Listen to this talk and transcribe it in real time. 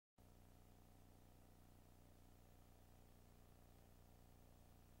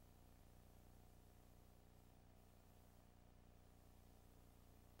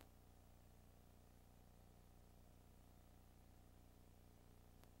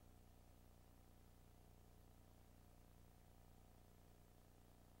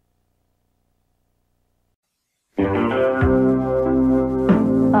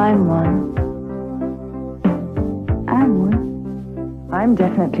I'm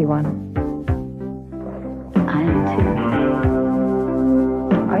definitely one. I am too.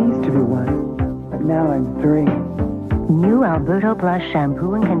 I used to be one, but now I'm 3. New Alberto Plus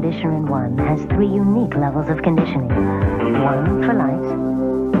shampoo and conditioner in one has 3 unique levels of conditioning. 1 for light,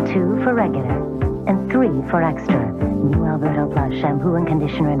 2 for regular, and 3 for extra. New Alberto Plus shampoo and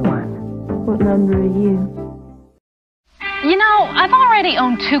conditioner in one. What number are you? You know, I've already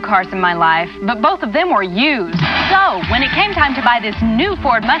owned 2 cars in my life, but both of them were used. So, when it came time to buy this new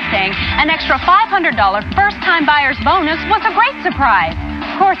Ford Mustang, an extra $500 first-time buyer's bonus was a great surprise.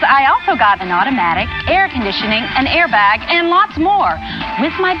 Of course, I also got an automatic, air conditioning, an airbag, and lots more.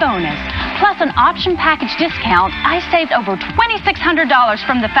 With my bonus, plus an option package discount, I saved over $2,600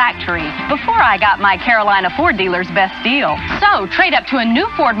 from the factory before I got my Carolina Ford dealer's best deal. So, trade up to a new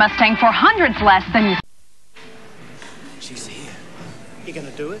Ford Mustang for hundreds less than you. She's here. You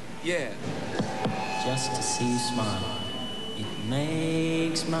gonna do it? Yeah. Just to see you smile, it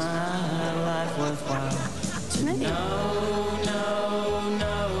makes my life worthwhile. To know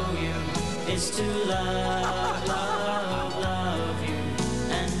you is to love you.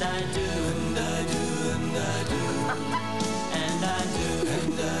 And I do, and I do, and I do, and I do,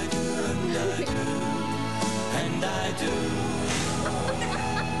 and I do, and I do, and I do.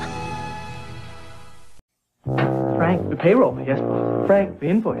 Frank, the payroll. Yes, boss. Frank, the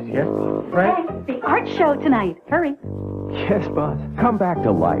invoice. Yes, boss. Frank. The art show tonight. Hurry. Yes, boss. Come back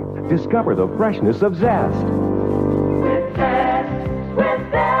to life. Discover the freshness of Zest. With Zest,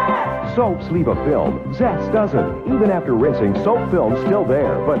 with Zest. Soaps leave a film. Zest doesn't. Even after rinsing, soap film's still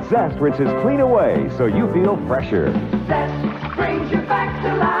there. But Zest rinses clean away, so you feel fresher. Zest brings you back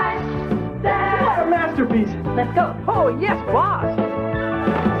to life. Zest. What a masterpiece. Let's go. Oh, yes, boss.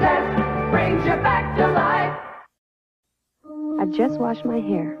 Zest brings you back to life. I just washed my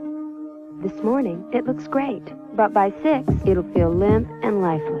hair. This morning, it looks great. But by 6, it'll feel limp and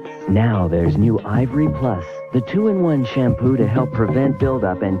lifeless. Now there's new Ivory Plus, the 2-in-1 shampoo to help prevent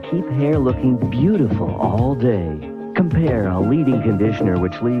buildup and keep hair looking beautiful all day. Compare a leading conditioner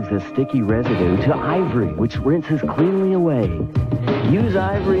which leaves a sticky residue to Ivory, which rinses cleanly away. Use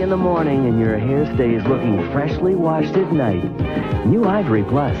Ivory in the morning and your hair stays looking freshly washed at night. New Ivory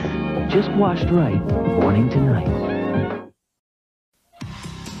Plus, just washed right, morning to night.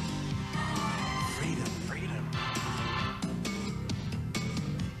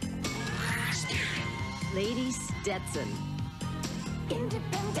 Lady Stetson.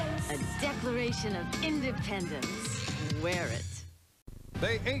 Independence. A declaration of independence. Wear it.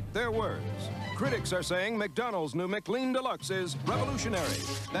 They ate their words. Critics are saying McDonald's new McLean Deluxe is revolutionary.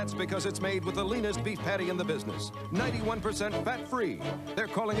 That's because it's made with the leanest beef patty in the business. 91% fat-free. They're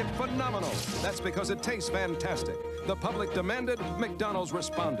calling it phenomenal. That's because it tastes fantastic. The public demanded, McDonald's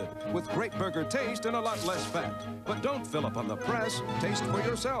responded. With great burger taste and a lot less fat. But don't fill up on the press. Taste for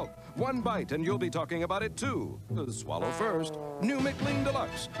yourself. One bite and you'll be talking about it too. Swallow first. New McLean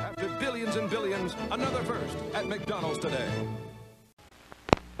Deluxe. After billions and billions, another first at McDonald's today.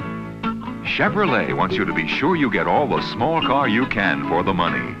 Chevrolet wants you to be sure you get all the small car you can for the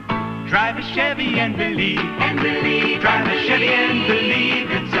money. Drive a Chevy and believe, and believe. Drive a Chevy and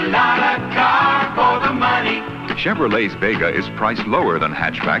believe. It's a lot of car for the money. Chevrolet's Vega is priced lower than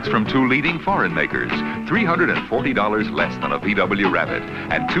hatchbacks from 2 leading foreign makers. $340 less than a VW Rabbit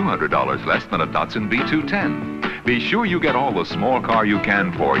and $200 less than a Datsun B210. Be sure you get all the small car you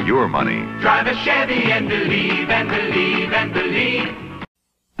can for your money. Drive a Chevy and believe, and believe, and believe.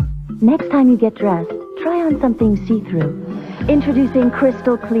 Next time you get dressed, try on something see-through. Introducing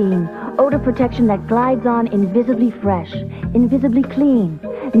Crystal Clean, odor protection that glides on invisibly fresh, invisibly clean.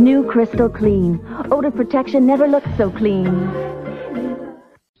 New Crystal Clean, odor protection never looked so clean.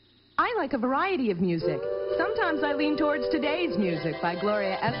 I like a variety of music. Sometimes I lean towards today's music by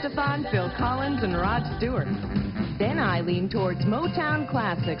Gloria Estefan, Phil Collins, and Rod Stewart. Then I lean towards Motown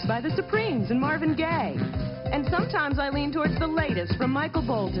classics by the Supremes and Marvin Gaye. And sometimes I lean towards the latest from Michael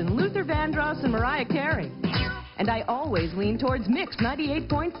Bolton, Luther Vandross, and Mariah Carey. And I always lean towards Mix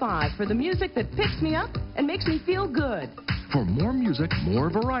 98.5 for the music that picks me up and makes me feel good. For more music, more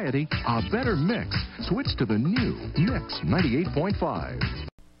variety, a better mix, switch to the new Mix 98.5.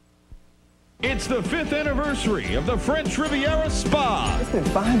 It's the 5th anniversary of the French Riviera Spa. It's been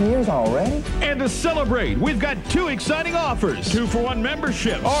 5 years already? And to celebrate, we've got 2 exciting offers. 2-for-1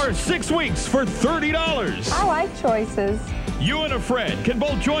 memberships or 6 weeks for $30. I like choices. You and a friend can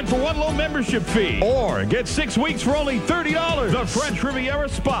both join for 1 low membership fee or get 6 weeks for only $30. The French Riviera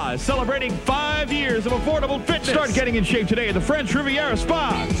Spa is celebrating 5 years of affordable fitness. Start getting in shape today at the French Riviera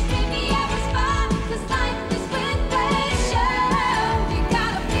Spa.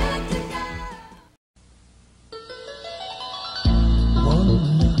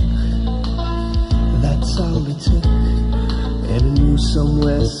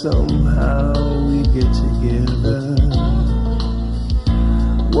 somehow we get together.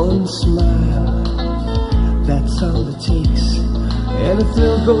 One smile, that's all it takes, and a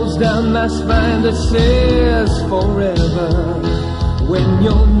thrill goes down my spine that says forever. When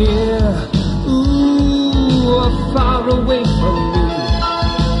you're near, ooh, or far away from me,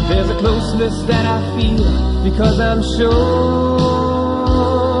 there's a closeness that I feel, because I'm sure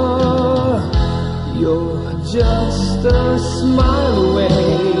you're just a smile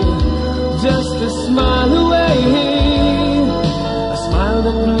away, just a smile away, a smile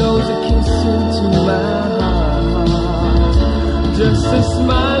that blows a kiss into my heart. Just a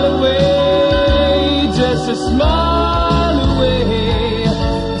smile away, just a smile away, a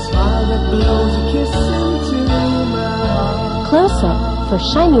smile that blows a kiss into my heart. Close Up for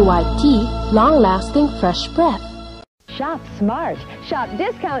shiny white teeth, long-lasting fresh breath. Shop smart. Shop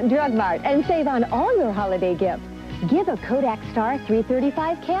Discount Drug Mart and save on all your holiday gifts. Give a Kodak Star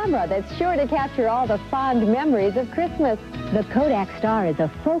 335 camera that's sure to capture all the fond memories of Christmas. The Kodak Star is a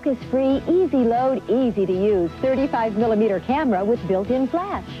focus-free, easy-load, easy-to-use 35mm camera with built-in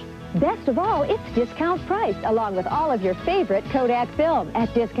flash. Best of all, it's discount priced, along with all of your favorite Kodak film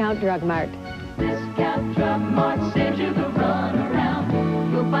at Discount Drug Mart. Discount Drug Mart saves you the run around.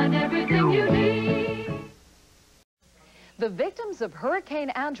 You'll find everything you need. The victims of Hurricane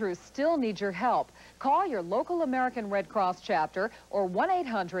Andrew still need your help. Call your local American Red Cross chapter or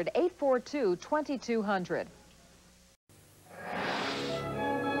 1-800-842-2200.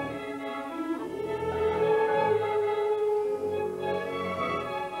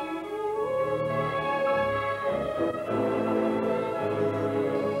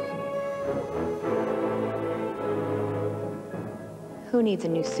 Who needs a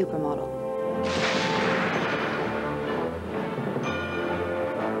new supermodel?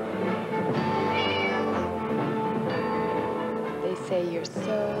 They say you're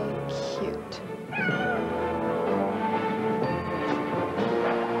so cute.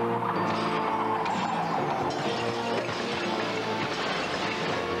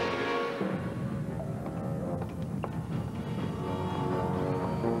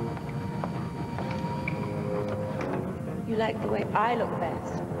 You like the way I look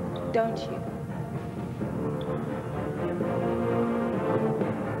best, don't you?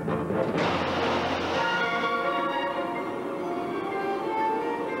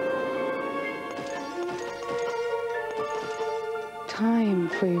 Time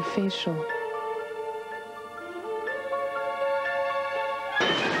for your facial.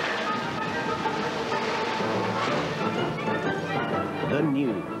 The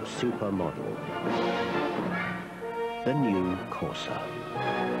new supermodel. The new Corsa.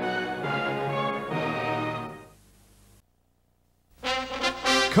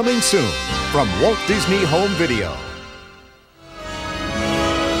 Coming soon from Walt Disney Home Video.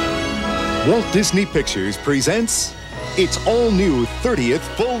 Walt Disney Pictures presents its all-new 30th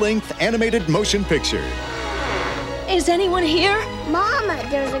full-length animated motion picture. Is anyone here? Mama,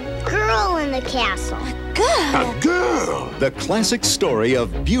 there's a girl in the castle. A girl! The classic story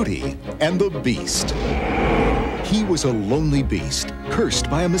of Beauty and the Beast. He was a lonely beast, cursed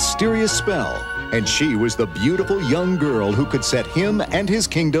by a mysterious spell, and she was the beautiful young girl who could set him and his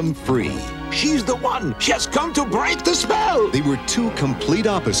kingdom free. She's the one! She has come to break the spell! They were two complete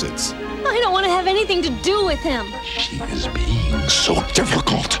opposites. I don't want to have anything to do with him. She is being so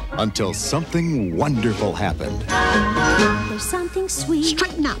difficult. Until something wonderful happened. There's something sweet.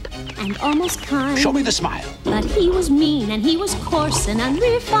 Straighten up. And almost kind. Show me the smile. But he was mean and he was coarse and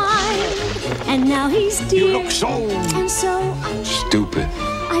unrefined. And now he's dear. You look so... And so stupid.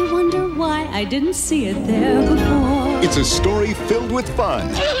 I wonder why I didn't see it there before. It's a story filled with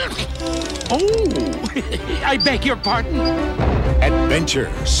fun. Oh, I beg your pardon. Adventure.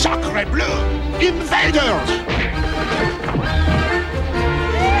 Sacre bleu! Invaders!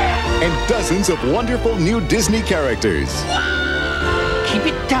 And dozens of wonderful new Disney characters. Keep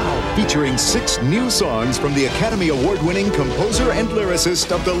it down. Featuring 6 new songs from the Academy Award-winning composer and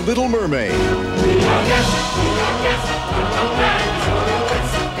lyricist of The Little Mermaid.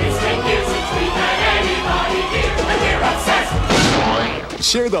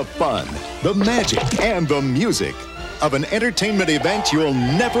 Share the fun, the magic, and the music of an entertainment event you'll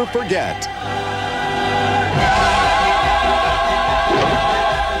never forget.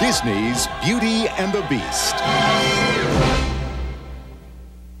 Disney's Beauty and the Beast.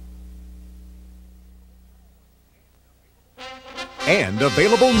 And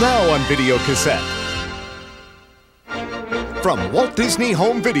available now on video cassette. From Walt Disney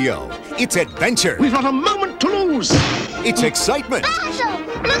Home Video, it's adventure. We've not a moment to lose. It's excitement. Basil,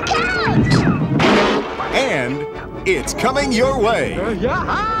 look out! And It's coming your way.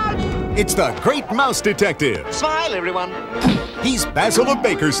 It's the Great Mouse Detective. Smile, everyone. He's Basil of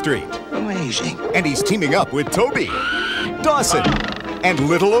Baker Street. Amazing. And he's teaming up with Toby, Dawson, and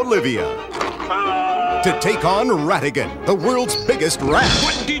little Olivia to take on Ratigan, the world's biggest rat.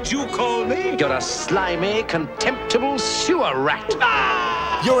 What did you call me? You're a slimy, contemptible sewer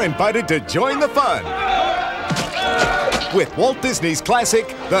rat. You're invited to join the fun with Walt Disney's classic,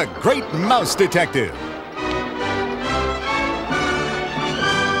 The Great Mouse Detective.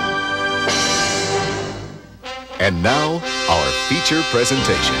 And now, our feature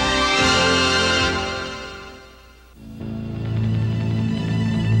presentation.